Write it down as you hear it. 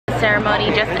ceremony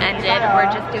just ended. We're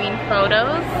just doing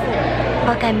photos.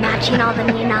 Look, I'm matching all the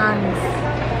ninons.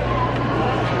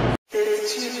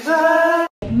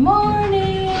 Good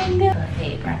morning.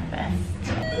 Okay, breakfast.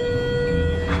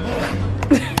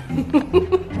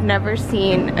 Never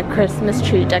seen a Christmas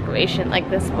tree decoration like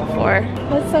this before.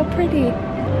 That's so pretty.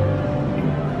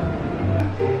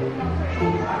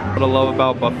 What I love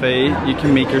about buffet, you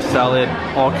can make your salad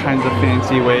all kinds of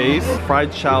fancy ways.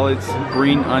 Fried shallots,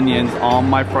 green onions on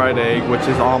my fried egg, which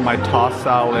is on my tossed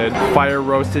salad. Fire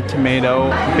roasted tomato,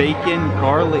 bacon,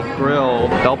 garlic grill,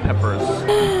 bell peppers.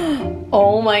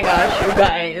 Oh my gosh, you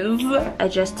guys. I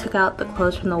just took out the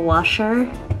clothes from the washer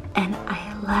and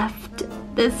I left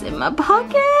this in my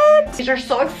pocket. These are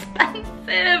so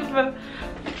expensive.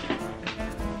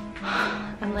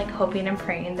 I'm like hoping and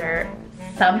praying they're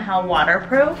somehow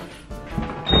waterproof.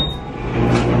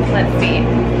 Let's see. I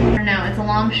don't know, it's a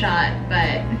long shot,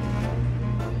 but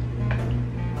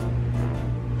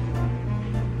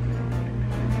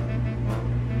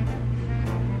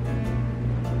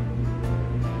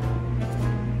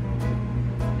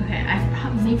okay,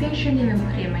 maybe I shouldn't even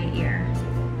put it in my ear.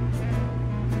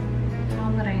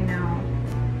 How would I know?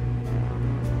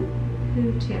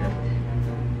 Bluetooth.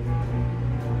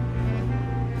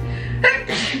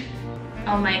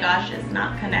 Oh my gosh, it's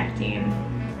not connecting.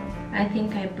 I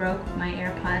think I broke my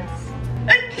AirPods.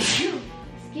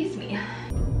 Excuse me.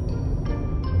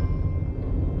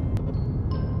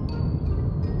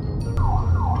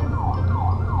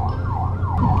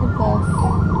 Look at this.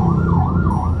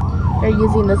 They're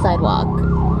using the sidewalk.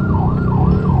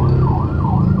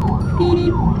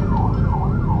 Beep.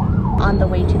 On the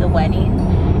way to the wedding,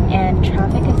 and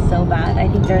traffic is so bad. I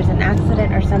think there's an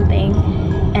accident or something,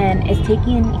 and it's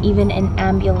taking even an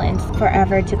ambulance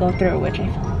forever to go through, which I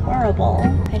feel horrible.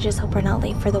 I just hope we're not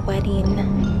late for the wedding.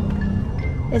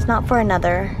 It's not for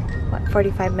another, what,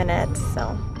 45 minutes,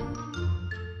 so.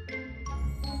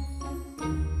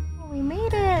 We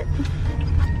made it.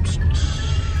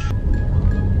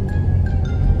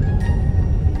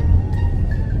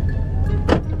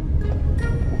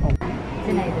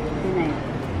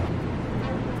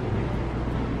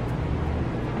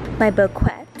 My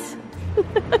bouquet.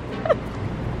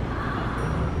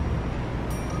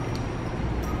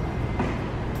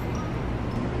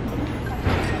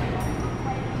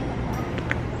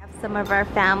 Some of our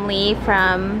family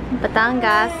from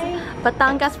Batangas.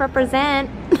 Batangas represent.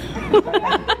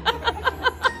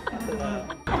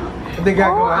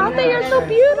 Oh, Ate, you're so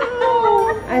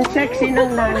beautiful. Ang sexy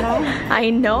ng nano.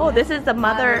 I know. This is the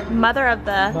mother of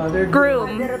the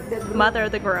groom. Mother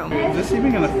of the groom. Is this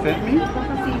even gonna fit me?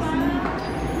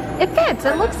 It fits.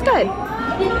 It looks good.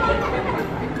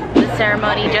 The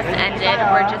ceremony just ended.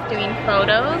 We're just doing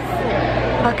photos.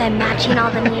 Look, I'm matching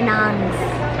all the ninons.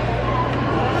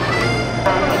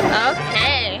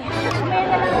 Okay.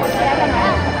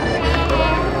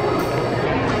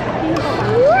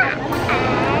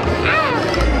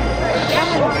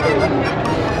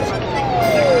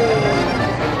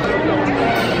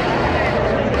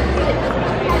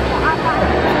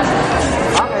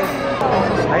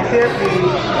 I see it,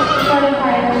 please.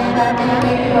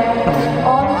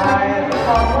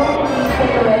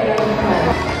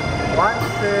 One,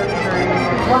 two, three.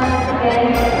 Once again,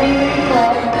 we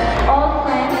request all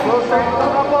friends to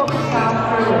come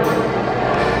through.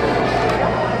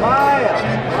 Smile.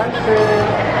 1, 2.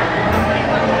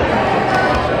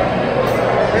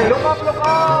 Hey, look up, look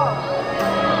up.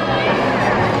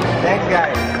 Thanks,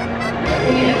 guys.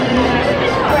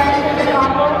 Friends and the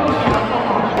couple.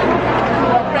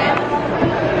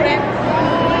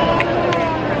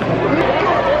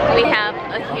 We have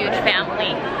a huge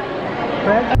family.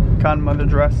 Godmother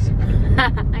dress.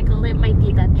 I call it my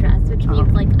tita dress, which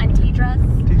means like auntie dress.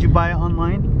 Did you buy it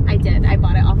online? I did. I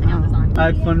bought it off of Amazon. I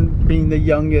had fun being the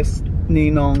youngest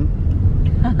ninong.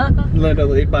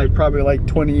 Literally by probably like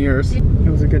 20 years. It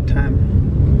was a good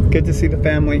time. Good to see the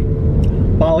family.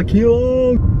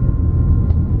 Balakilo!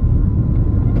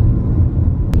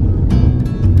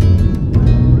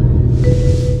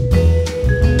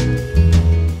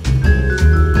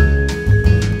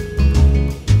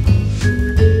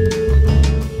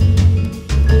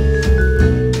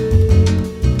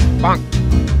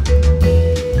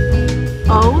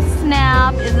 Oh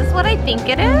snap, is this what I think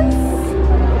it is?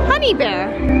 Honey bear.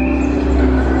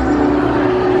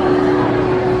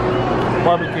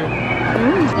 Barbecue.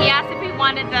 He asked if we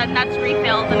wanted the nuts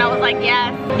refills and I was like,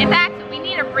 yes. In fact, we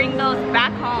need to bring those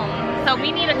back home. So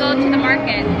we need to go to the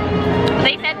market.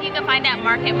 They said you can find that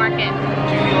market.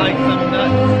 Judy likes some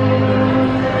nuts.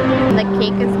 The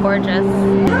cake is gorgeous.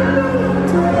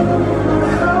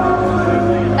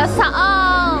 That's all.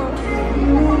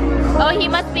 So he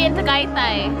must be into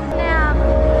Gaitai. Yeah.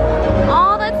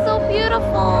 Oh, that's so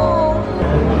beautiful.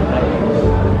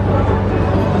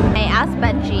 I asked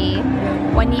Benji,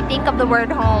 when you think of the word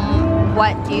home,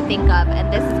 what do you think of? And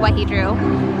this is what he drew.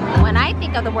 When I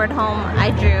think of the word home,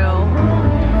 I drew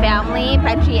family.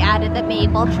 Benji added the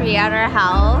maple tree at our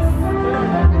house,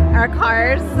 our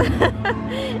cars,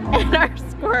 and our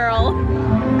squirrel.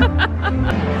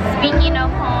 Speaking of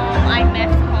home, I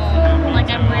miss home. Like,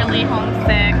 I'm really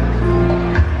homesick.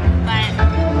 But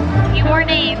few more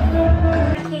days.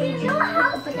 The new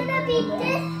house is gonna be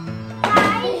this,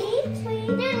 guys.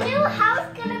 The new house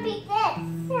is gonna be this.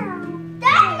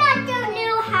 That's not the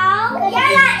new house. Yeah,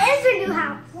 that is the new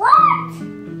house. What?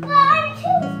 Well, I'm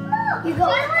too small. You go.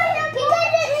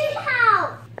 Because it's his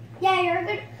house. Yeah, you're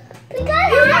good. Because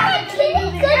the kitty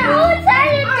could go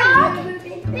inside the dog.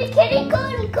 The kitty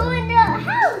could go in the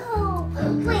house.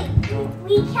 Wait,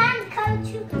 we can't come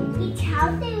to each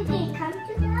house and we can come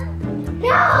to them?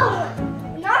 No!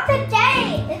 Not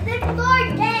today! It's the 4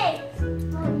 days!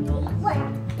 What?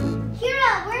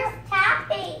 Kira, where's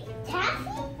Taffy?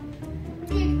 Taffy?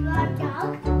 The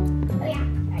dog? Oh yeah.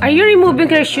 Are you removing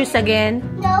your shoes again?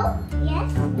 No.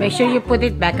 Yes. Make sure you put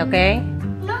it back, okay?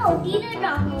 No, these are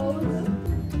the holes.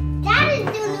 That is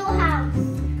the new house.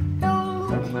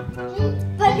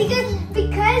 But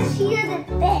because she doesn't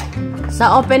fit. So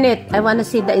open it. I want to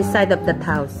see the inside of that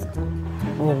house.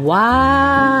 Oh,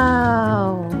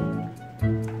 wow!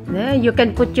 Yeah, you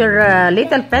can put your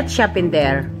little pet shop in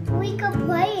there. We could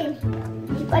play in.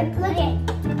 But look at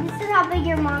this is how big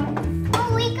your mom is. Oh,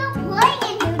 we could play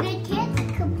in. The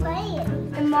kids could play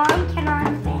in. The mom cannot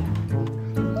fit.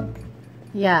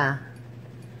 Yeah.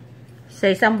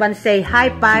 Someone say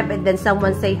high five and then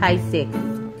someone say high six.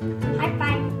 High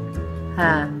five.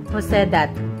 Huh? Who said that?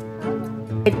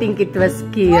 I think it was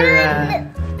Keira.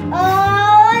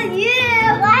 Oh,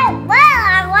 yeah.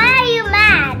 Why are you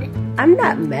mad? I'm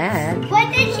not mad.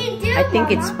 What did she do, I think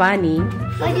Mama? it's funny.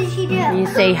 What did she do? You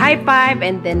say high five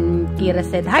and then Keira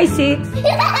said high six. Did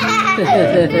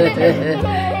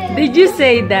you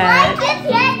say Why that? did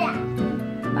you say that?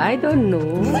 I don't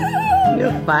know.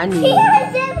 You're funny. She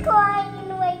was just crying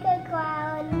like a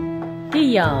clown.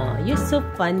 Kia, you're so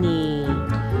funny.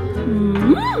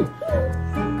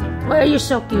 Why are you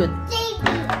so cute?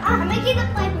 I'm making the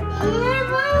flavor.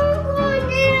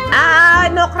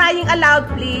 No crying allowed,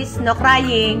 please. No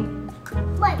crying.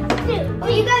 1, 2. Oh,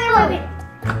 you gotta rub it.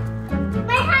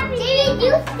 My happy. Did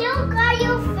you still got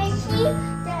your fishy?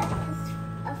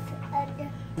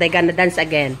 They're gonna dance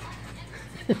again.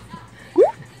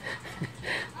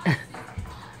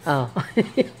 Oh.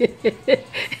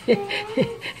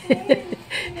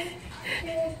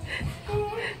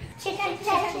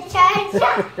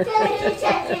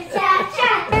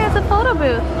 It's a photo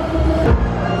booth.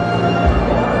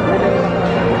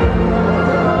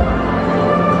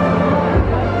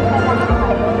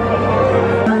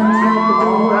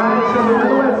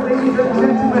 Ladies and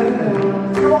gentlemen,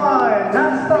 come on,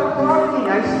 non-stop party.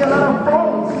 I see a lot of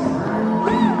phones.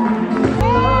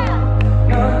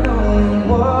 Not knowing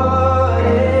what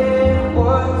it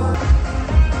was.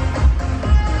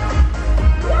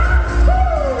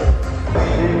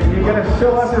 You're gonna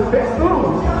show us your best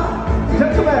moves,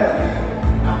 gentlemen.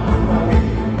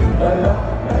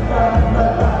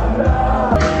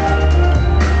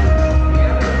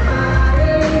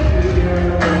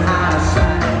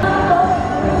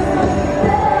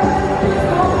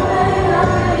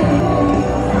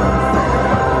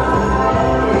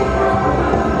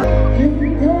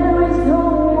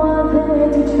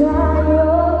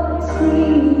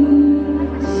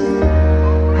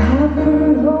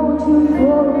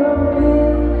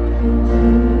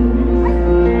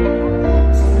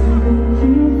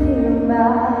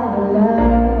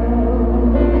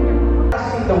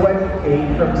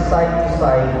 From side to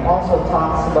side also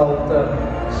talks about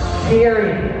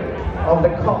sharing of the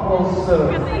couple's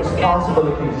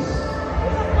responsibilities.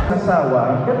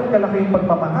 Asawa, ganun kalaki yung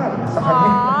pagmamahal sa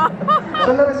kanya.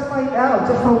 So let us find out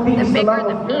just how big is the love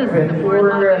of Irvin for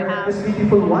this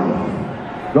beautiful wife.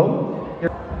 Go.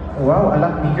 Wow, a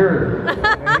lot bigger.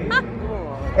 Okay.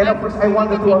 And of course, I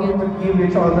want the two of you to give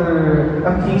each other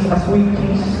a kiss, a sweet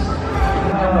kiss.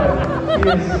 She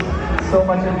is so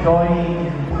much enjoying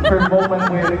her moment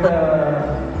with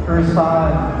her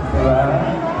son, right?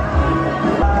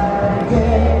 I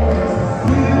guess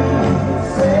you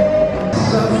say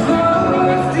some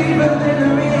words deeper than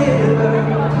a river.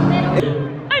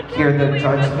 Hear the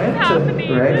judgment,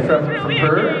 right, from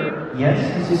her. Yes,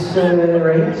 this is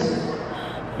right.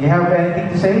 You have anything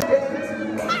to say?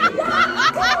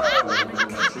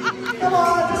 Come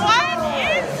on, let's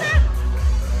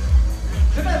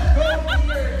go.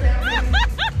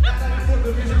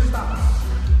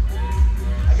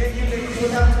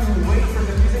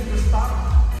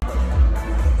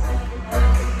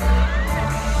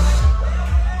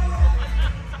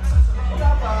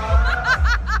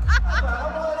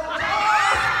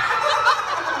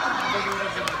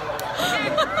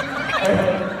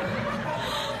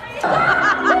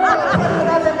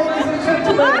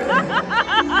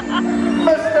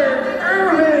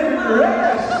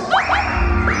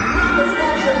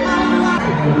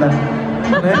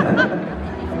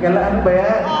 Galaan ba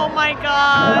yan? Oh my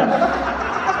God!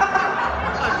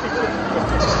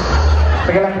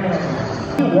 Teka lang.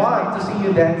 We want to see you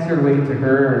dance your way to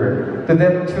her. To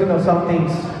the tune of something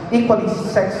equally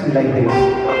sexy like this.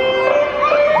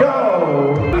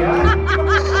 Go! Yeah.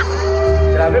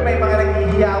 Grabe, may mga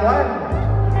naghihiyawan.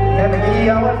 Yeah,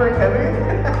 naghihiyawan for Kevin.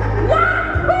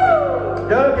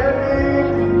 Go,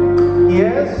 Kevin!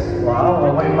 Yes!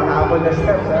 Wow, may mahabol na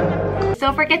steps, ha?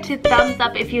 Don't forget to thumbs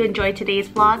up if you enjoyed today's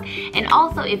vlog, and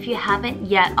also if you haven't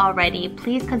yet already,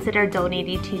 please consider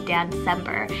donating to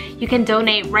December. You can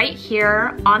donate right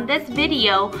here on this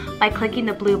video by clicking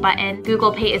the blue button.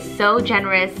 Google Pay is so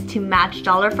generous to match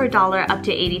dollar for dollar up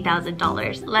to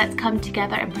 $80,000. Let's come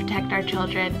together and protect our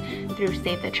children through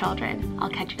Save the Children. I'll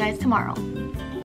catch you guys tomorrow.